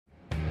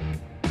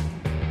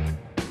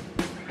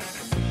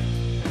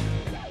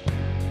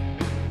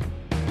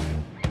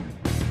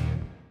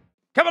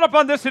Coming up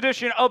on this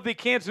edition of the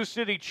Kansas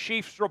City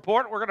Chiefs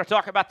Report, we're going to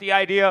talk about the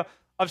idea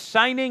of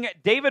signing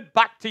David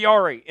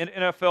Bakhtiari in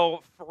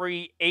NFL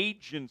free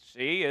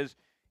agency, as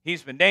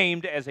he's been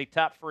named as a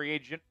top free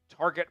agent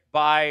target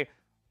by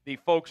the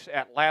folks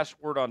at Last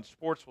Word on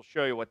Sports. We'll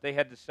show you what they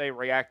had to say,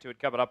 react to it,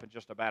 coming up in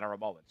just a matter of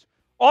moments.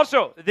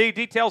 Also, the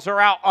details are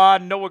out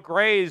on Noah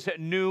Gray's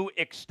new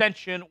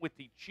extension with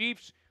the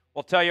Chiefs.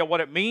 We'll tell you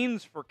what it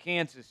means for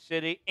Kansas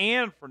City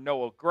and for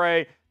Noah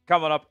Gray,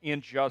 coming up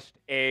in just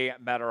a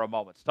matter of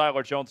moments.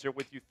 Tyler Jones here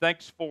with you.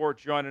 Thanks for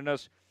joining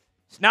us.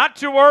 It's not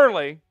too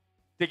early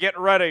to get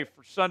ready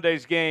for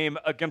Sunday's game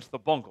against the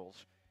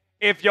Bengals.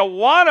 If you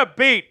want to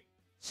beat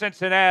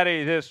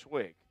Cincinnati this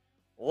week,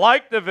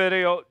 like the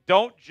video,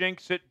 don't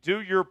jinx it, do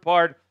your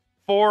part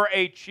for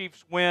a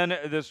Chiefs win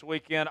this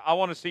weekend. I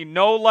want to see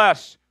no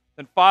less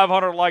than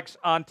 500 likes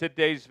on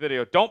today's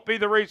video. Don't be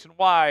the reason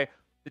why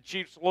the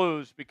Chiefs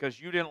lose because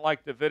you didn't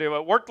like the video.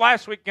 It worked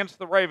last week against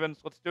the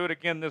Ravens. Let's do it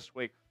again this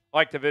week.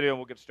 Like the video, and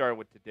we'll get started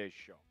with today's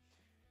show.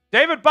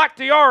 David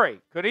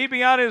Bakhtiari, could he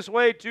be on his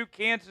way to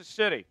Kansas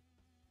City?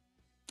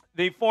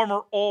 The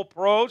former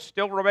All-Pro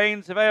still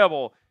remains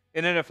available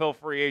in NFL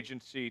free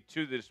agency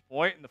to this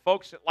point, and the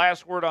folks at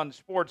Last Word on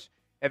Sports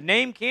have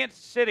named Kansas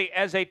City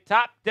as a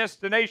top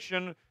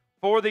destination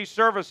for the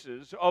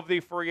services of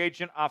the free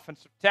agent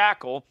offensive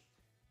tackle.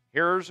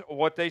 Here's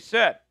what they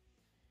said.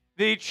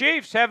 The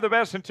Chiefs have the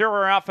best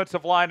interior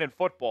offensive line in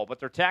football, but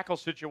their tackle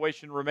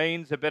situation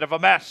remains a bit of a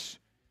mess.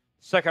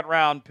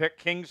 Second-round pick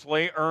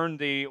Kingsley earned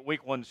the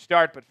Week 1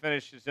 start, but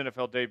finished his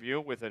NFL debut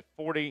with a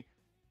 48.9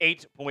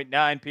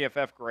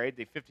 PFF grade,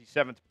 the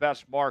 57th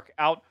best mark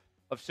out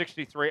of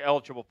 63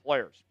 eligible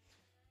players.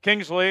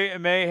 Kingsley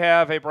may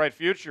have a bright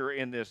future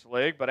in this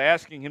league, but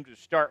asking him to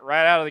start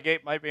right out of the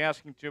gate might be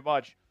asking too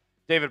much.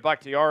 David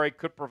Bakhtiari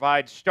could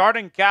provide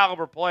starting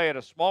caliber play at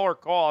a smaller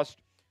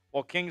cost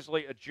while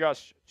Kingsley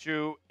adjusts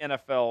to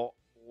NFL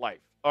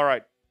life. All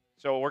right,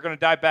 so we're going to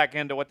dive back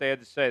into what they had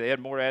to say. They had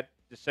more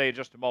to say in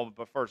just a moment,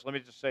 but first, let me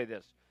just say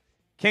this.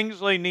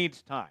 Kingsley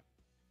needs time.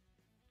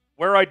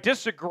 Where I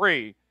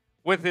disagree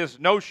with his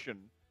notion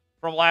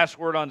from Last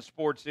Word on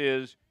Sports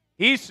is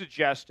he's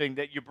suggesting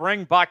that you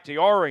bring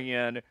Bakhtiari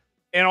in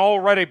and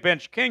already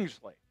bench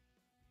Kingsley.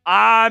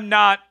 I'm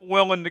not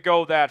willing to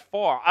go that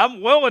far.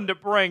 I'm willing to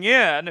bring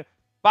in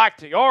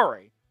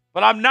Bakhtiari,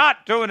 but I'm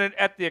not doing it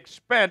at the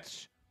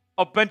expense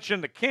of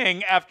benching the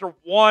King after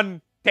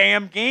one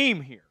damn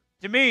game here.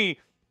 To me,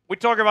 we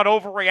talk about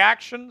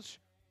overreactions.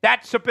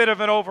 That's a bit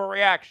of an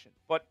overreaction,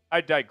 but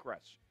I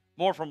digress.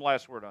 More from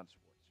Last Word on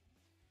Sports.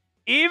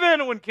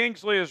 Even when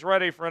Kingsley is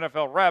ready for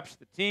NFL reps,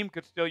 the team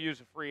could still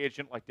use a free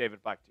agent like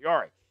David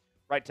Bakhtiari.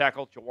 Right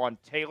tackle Jawaan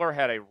Taylor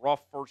had a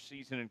rough first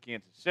season in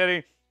Kansas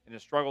City, and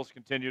his struggles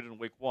continued in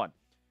Week 1.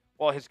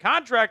 While his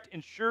contract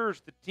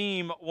ensures the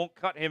team won't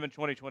cut him in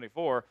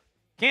 2024,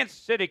 Kansas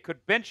City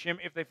could bench him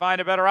if they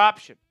find a better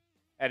option.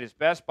 At his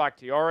best,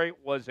 Bakhtiari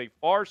was a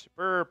far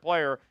superior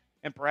player,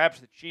 and perhaps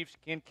the Chiefs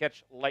can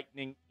catch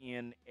lightning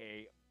in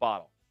a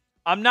bottle.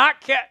 I'm not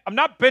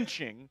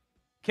benching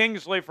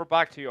Kingsley for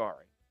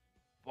Bakhtiari,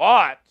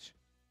 but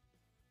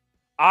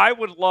I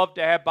would love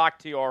to have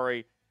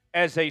Bakhtiari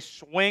as a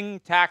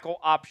swing tackle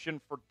option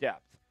for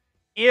depth.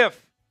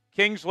 If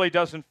Kingsley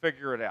doesn't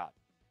figure it out,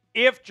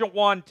 if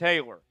Jawaan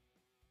Taylor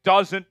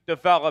doesn't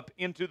develop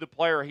into the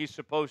player he's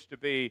supposed to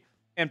be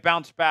and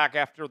bounce back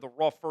after the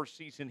rough first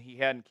season he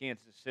had in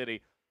Kansas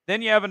City,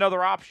 then you have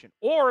another option.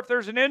 Or if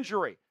there's an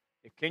injury,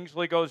 if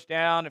Kingsley goes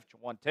down, if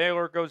Jawaan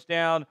Taylor goes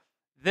down,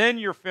 then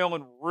you're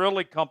feeling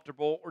really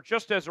comfortable, or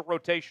just as a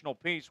rotational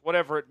piece,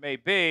 whatever it may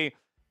be.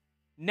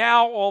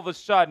 Now, all of a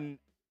sudden,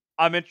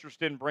 I'm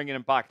interested in bringing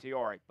in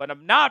Bakhtiari. But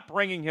I'm not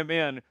bringing him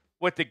in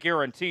with the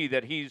guarantee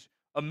that he's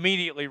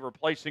immediately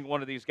replacing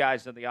one of these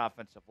guys in the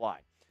offensive line.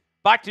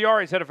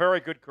 Bakhtiari's had a very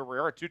good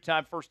career, a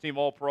two-time first-team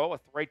All-Pro, a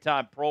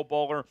three-time Pro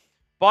Bowler,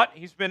 but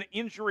he's been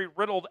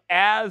injury-riddled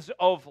as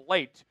of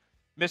late,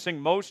 missing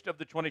most of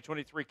the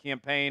 2023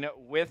 campaign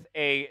with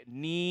a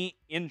knee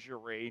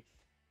injury.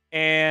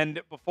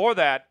 And before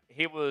that,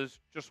 he was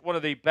just one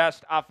of the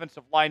best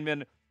offensive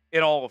linemen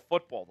in all of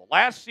football. The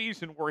last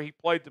season where he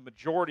played the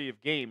majority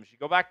of games, you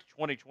go back to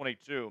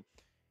 2022,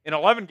 in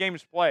 11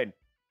 games played,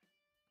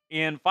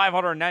 in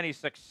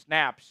 596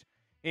 snaps,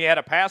 he had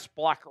a pass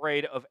block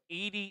grade of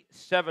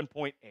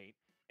 87.8,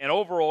 an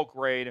overall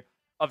grade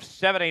of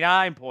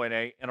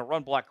 79.8, and a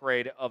run block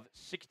grade of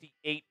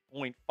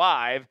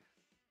 68.5.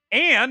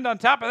 And on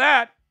top of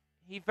that,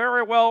 he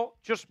very well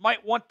just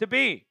might want to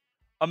be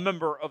a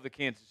member of the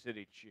Kansas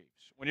City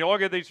Chiefs. When you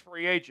look at these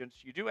free agents,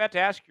 you do have to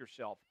ask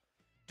yourself,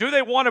 do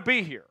they want to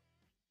be here?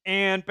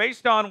 And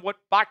based on what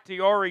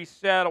Bakhtiari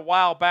said a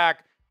while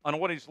back on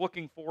what he's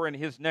looking for in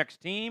his next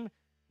team,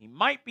 he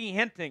might be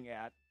hinting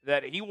at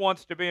that he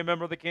wants to be a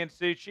member of the Kansas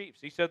City Chiefs.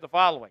 He said the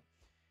following: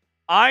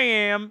 I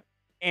am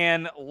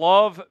and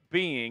love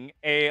being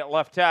a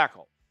left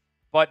tackle,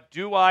 but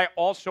do I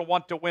also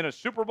want to win a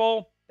Super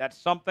Bowl? That's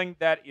something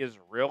that is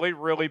really,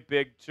 really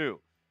big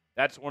too.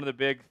 That's one of the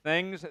big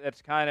things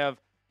that's kind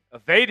of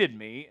evaded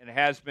me and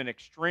has been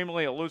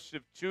extremely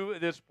elusive to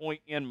this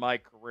point in my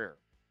career.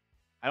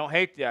 I don't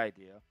hate the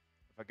idea.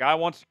 If a guy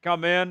wants to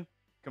come in,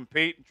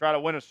 compete, and try to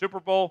win a Super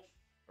Bowl,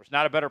 there's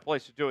not a better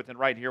place to do it than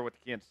right here with the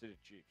Kansas City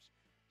Chiefs.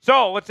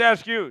 So let's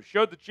ask you,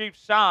 should the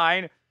Chiefs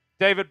sign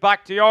David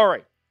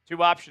Bakhtiari?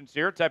 Two options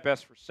here. Type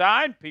S for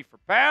sign, P for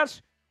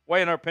pass.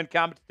 Weigh in our pinned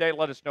comment today.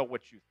 Let us know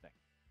what you think.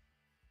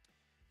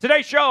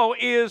 Today's show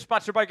is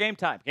sponsored by Game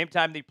Time. Game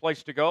Time, the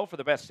place to go for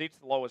the best seats,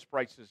 the lowest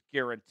prices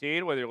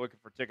guaranteed. Whether you're looking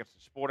for tickets to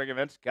sporting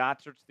events,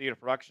 concerts, theater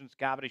productions,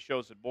 comedy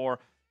shows, and more,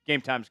 Game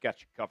Time's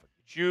got you covered.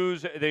 You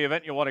choose the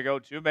event you want to go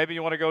to. Maybe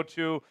you want to go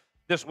to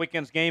this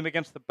weekend's game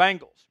against the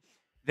Bengals.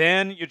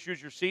 Then you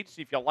choose your seat,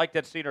 see if you like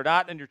that seat or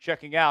not, and you're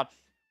checking out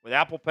with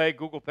Apple Pay,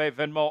 Google Pay,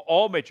 Venmo,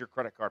 all major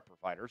credit card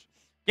providers.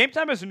 Game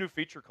Time has a new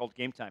feature called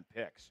Game Time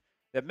Picks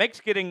that makes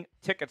getting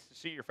tickets to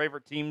see your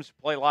favorite teams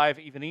play live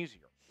even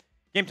easier.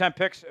 Game Time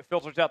Picks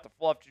filters out the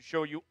fluff to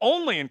show you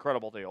only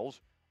incredible deals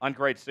on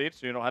great seats,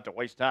 so you don't have to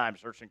waste time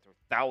searching through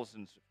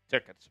thousands of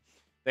tickets.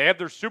 They have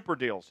their super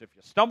deals. If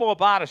you stumble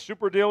upon a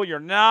super deal, you're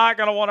not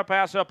going to want to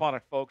pass up on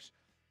it, folks.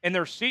 And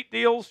their seat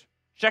deals,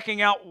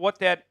 checking out what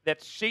that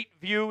seat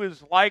view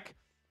is like,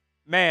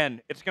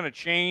 man, it's going to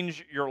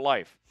change your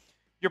life.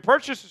 Your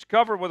purchase is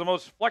covered with the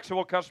most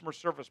flexible customer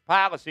service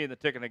policy in the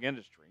ticketing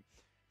industry.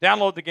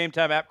 Download the Game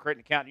Time app, create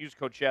an account, and use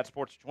code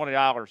CHATSPORTS for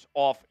 $20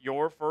 off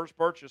your first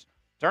purchase.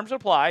 Terms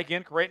apply.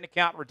 Again, create an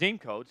account, redeem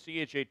code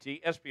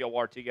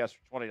CHATSPORTS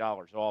for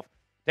 $20 off.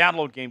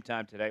 Download Game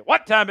Time today.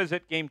 What time is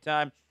it? Game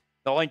Time.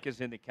 The link is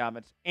in the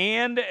comments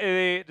and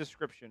a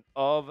description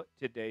of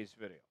today's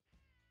video.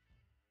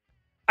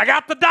 I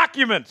got the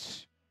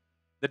documents.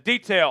 The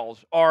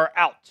details are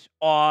out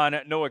on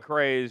Noah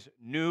Gray's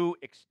new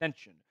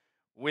extension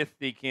with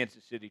the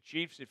Kansas City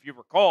Chiefs. If you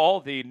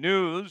recall, the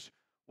news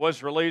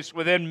was released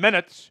within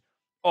minutes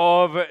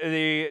of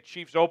the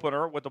Chiefs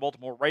opener with the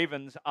Baltimore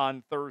Ravens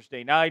on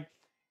Thursday night.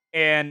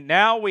 And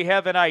now we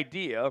have an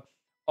idea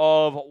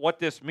of what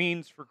this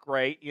means for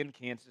Gray in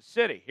Kansas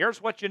City.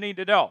 Here's what you need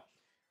to know.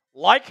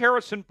 Like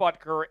Harrison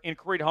Butker and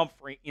Creed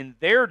Humphrey in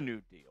their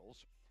new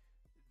deals,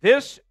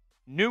 this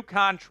new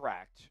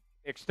contract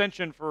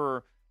extension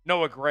for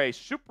Noah Gray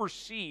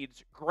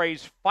supersedes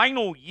Gray's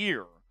final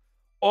year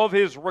of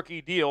his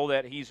rookie deal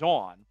that he's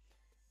on,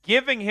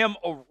 giving him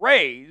a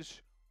raise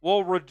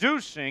while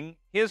reducing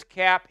his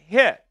cap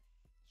hit.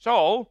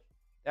 So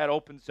that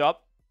opens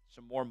up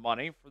some more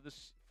money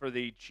for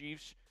the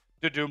Chiefs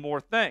to do more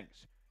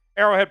things.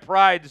 Arrowhead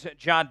Pride's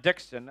John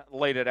Dixon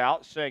laid it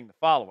out, saying the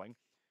following.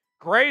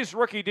 Gray's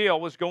rookie deal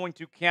was going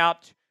to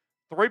count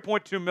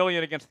 $3.2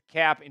 million against the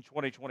cap in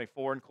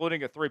 2024,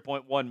 including a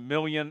 $3.1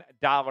 million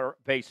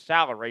base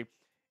salary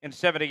and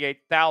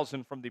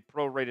 $78,000 from the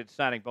prorated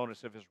signing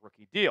bonus of his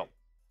rookie deal.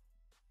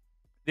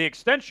 The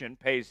extension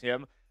pays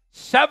him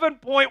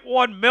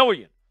 $7.1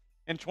 million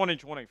in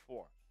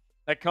 2024.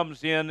 That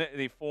comes in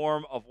the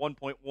form of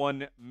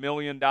 $1.1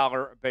 million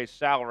base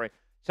salary.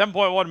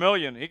 $7.1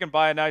 million. He can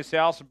buy a nice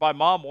house and buy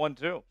mom one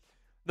too.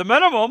 The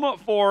minimum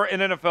for an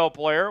NFL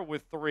player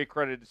with 3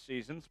 credited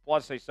seasons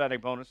plus a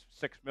signing bonus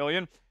of $6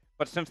 million.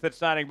 But since that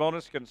signing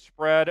bonus can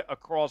spread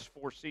across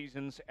 4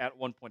 seasons at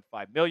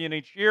 $1.5 million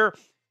each year,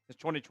 his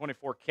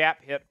 2024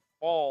 cap hit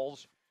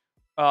falls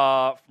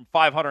from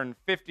 $550,000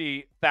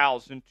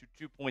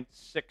 to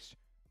 $2.6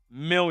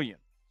 million.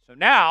 So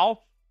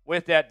now,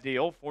 with that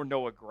deal for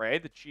Noah Gray,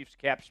 the Chiefs'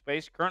 cap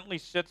space currently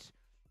sits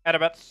at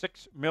about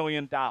 $6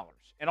 million.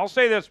 And I'll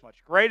say this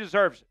much. Gray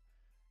deserves it.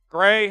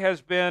 Gray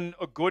has been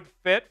a good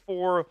fit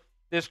for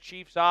this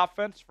Chiefs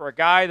offense, for a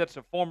guy that's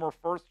a former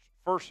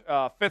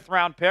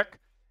fifth-round pick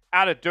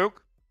out of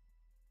Duke.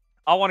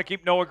 I want to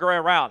keep Noah Gray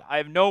around. I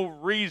have no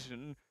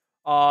reason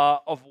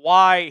of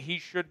why he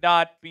should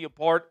not be a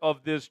part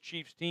of this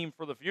Chiefs team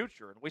for the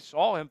future. And we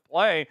saw him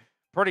play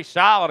pretty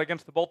solid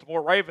against the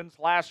Baltimore Ravens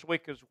last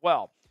week as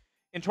well.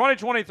 In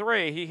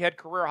 2023, he had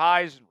career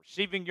highs in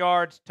receiving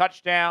yards,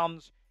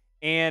 touchdowns,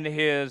 and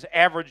his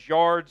average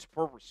yards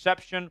per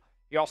reception.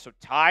 He also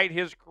tied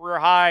his career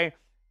high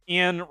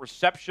in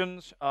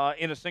receptions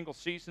in a single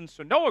season.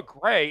 So Noah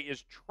Gray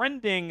is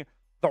trending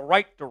the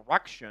right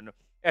direction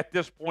at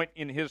this point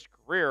in his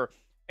career.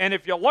 And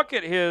if you look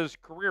at his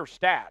career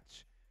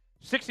stats,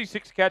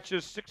 66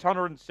 catches,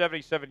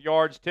 677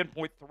 yards,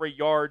 10.3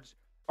 yards,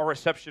 a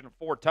reception, and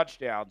 4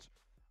 touchdowns.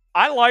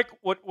 I like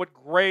what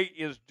Gray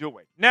is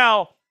doing.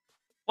 Now,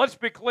 let's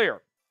be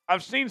clear.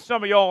 I've seen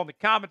some of y'all in the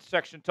comments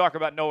section talk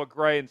about Noah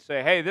Gray and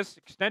say, hey, this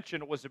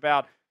extension was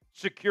about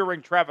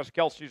securing Travis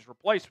Kelce's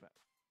replacement.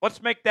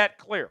 Let's make that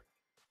clear.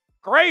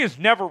 Gray is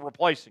never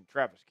replacing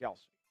Travis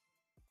Kelce.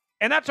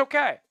 And that's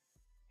okay.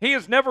 He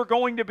is never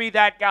going to be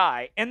that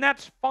guy, and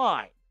that's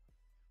fine.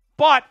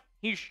 But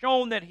he's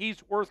shown that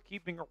he's worth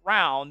keeping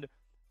around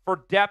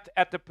for depth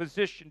at the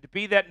position to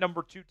be that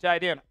number 2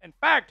 tight end. In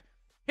fact,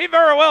 he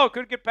very well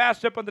could get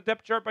passed up on the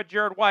depth chart by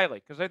Jared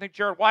Wiley, because I think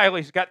Jared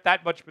Wiley's got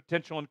that much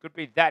potential and could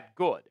be that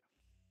good.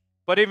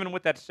 But even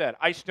with that said,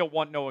 I still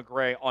want Noah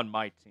Gray on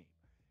my team.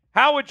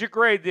 How would you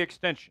grade the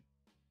extension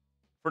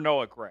for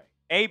Noah Gray?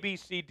 A, B,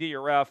 C, D,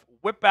 or F?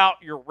 Whip out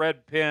your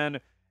red pen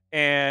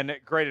and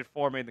grade it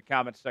for me in the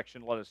comments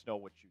section. Let us know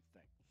what you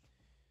think.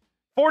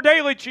 For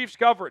daily Chiefs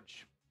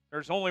coverage,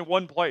 there's only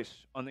one place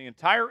on the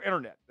entire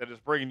internet that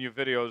is bringing you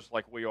videos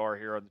like we are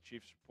here on the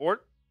Chiefs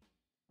Report,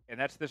 and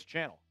that's this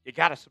channel. You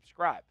got to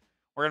subscribe.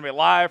 We're going to be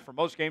live for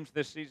most games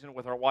this season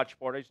with our watch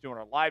parties, doing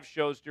our live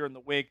shows during the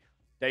week,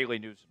 daily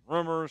news and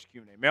rumors,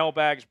 Q&A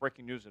mailbags,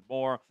 breaking news, and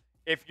more.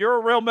 If you're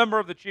a real member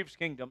of the Chiefs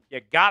Kingdom,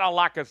 you got to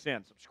lock us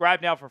in.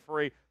 Subscribe now for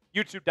free,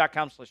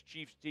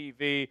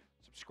 youtube.com/ChiefsTV.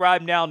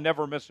 Subscribe now,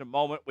 never miss a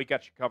moment. We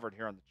got you covered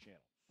here on the channel.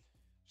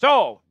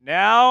 So,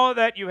 now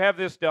that you have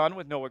this done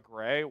with Noah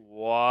Gray,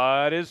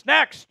 what is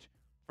next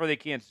for the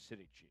Kansas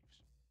City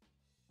Chiefs?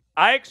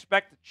 I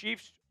expect the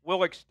Chiefs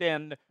will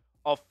extend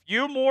a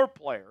few more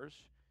players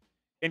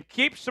and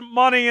keep some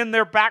money in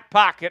their back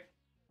pocket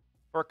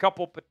for a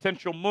couple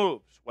potential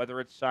moves,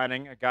 whether it's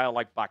signing a guy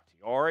like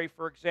Bakhtiari,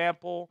 for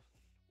example,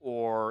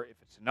 or if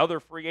it's another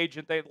free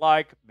agent they'd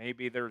like,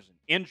 maybe there's an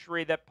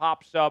injury that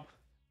pops up,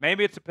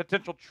 maybe it's a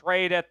potential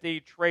trade at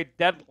the trade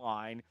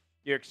deadline.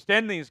 You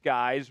extend these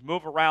guys,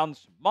 move around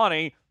some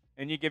money,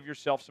 and you give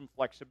yourself some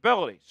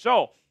flexibility.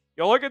 So,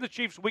 you look at the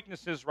Chiefs'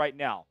 weaknesses right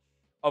now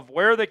of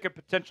where they could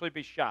potentially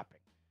be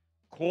shopping.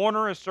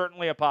 Corner is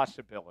certainly a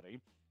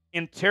possibility.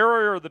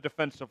 Interior of the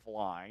defensive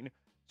line.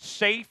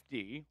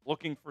 Safety,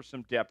 looking for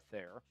some depth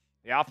there.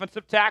 The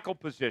offensive tackle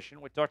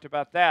position, we talked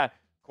about that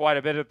quite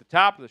a bit at the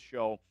top of the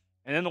show.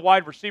 And then the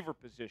wide receiver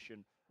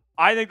position.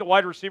 I think the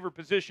wide receiver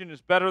position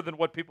is better than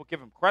what people give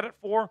him credit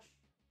for,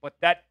 but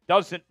that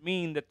doesn't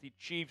mean that the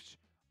Chiefs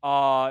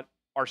are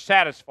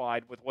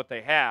satisfied with what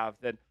they have,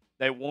 that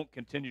they won't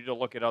continue to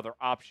look at other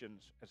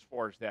options as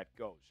far as that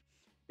goes.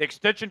 The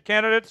extension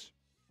candidates,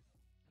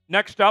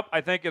 next up, I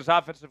think, is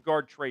offensive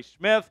guard Trey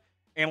Smith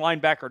and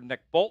linebacker Nick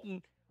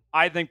Bolton.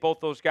 I think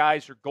both those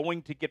guys are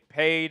going to get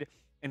paid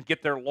and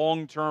get their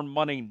long-term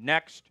money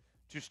next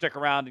to stick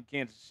around in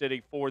Kansas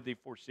City for the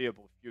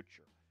foreseeable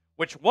future.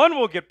 Which one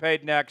will get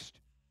paid next,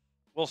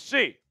 we'll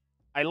see.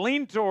 I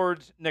lean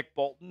towards Nick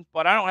Bolton,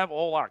 but I don't have a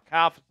whole lot of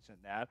confidence in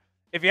that.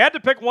 If you had to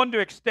pick one to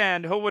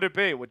extend, who would it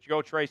be? Would you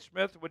go Trey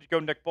Smith or would you go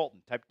Nick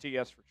Bolton? Type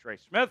TS for Trey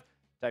Smith.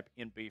 Type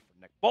NB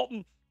for Nick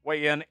Bolton.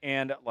 Weigh in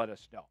and let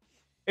us know.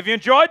 If you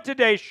enjoyed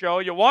today's show,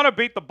 you want to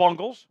beat the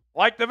Bengals,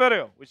 like the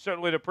video. We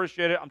certainly would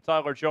appreciate it. I'm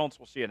Tyler Jones.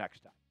 We'll see you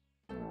next time.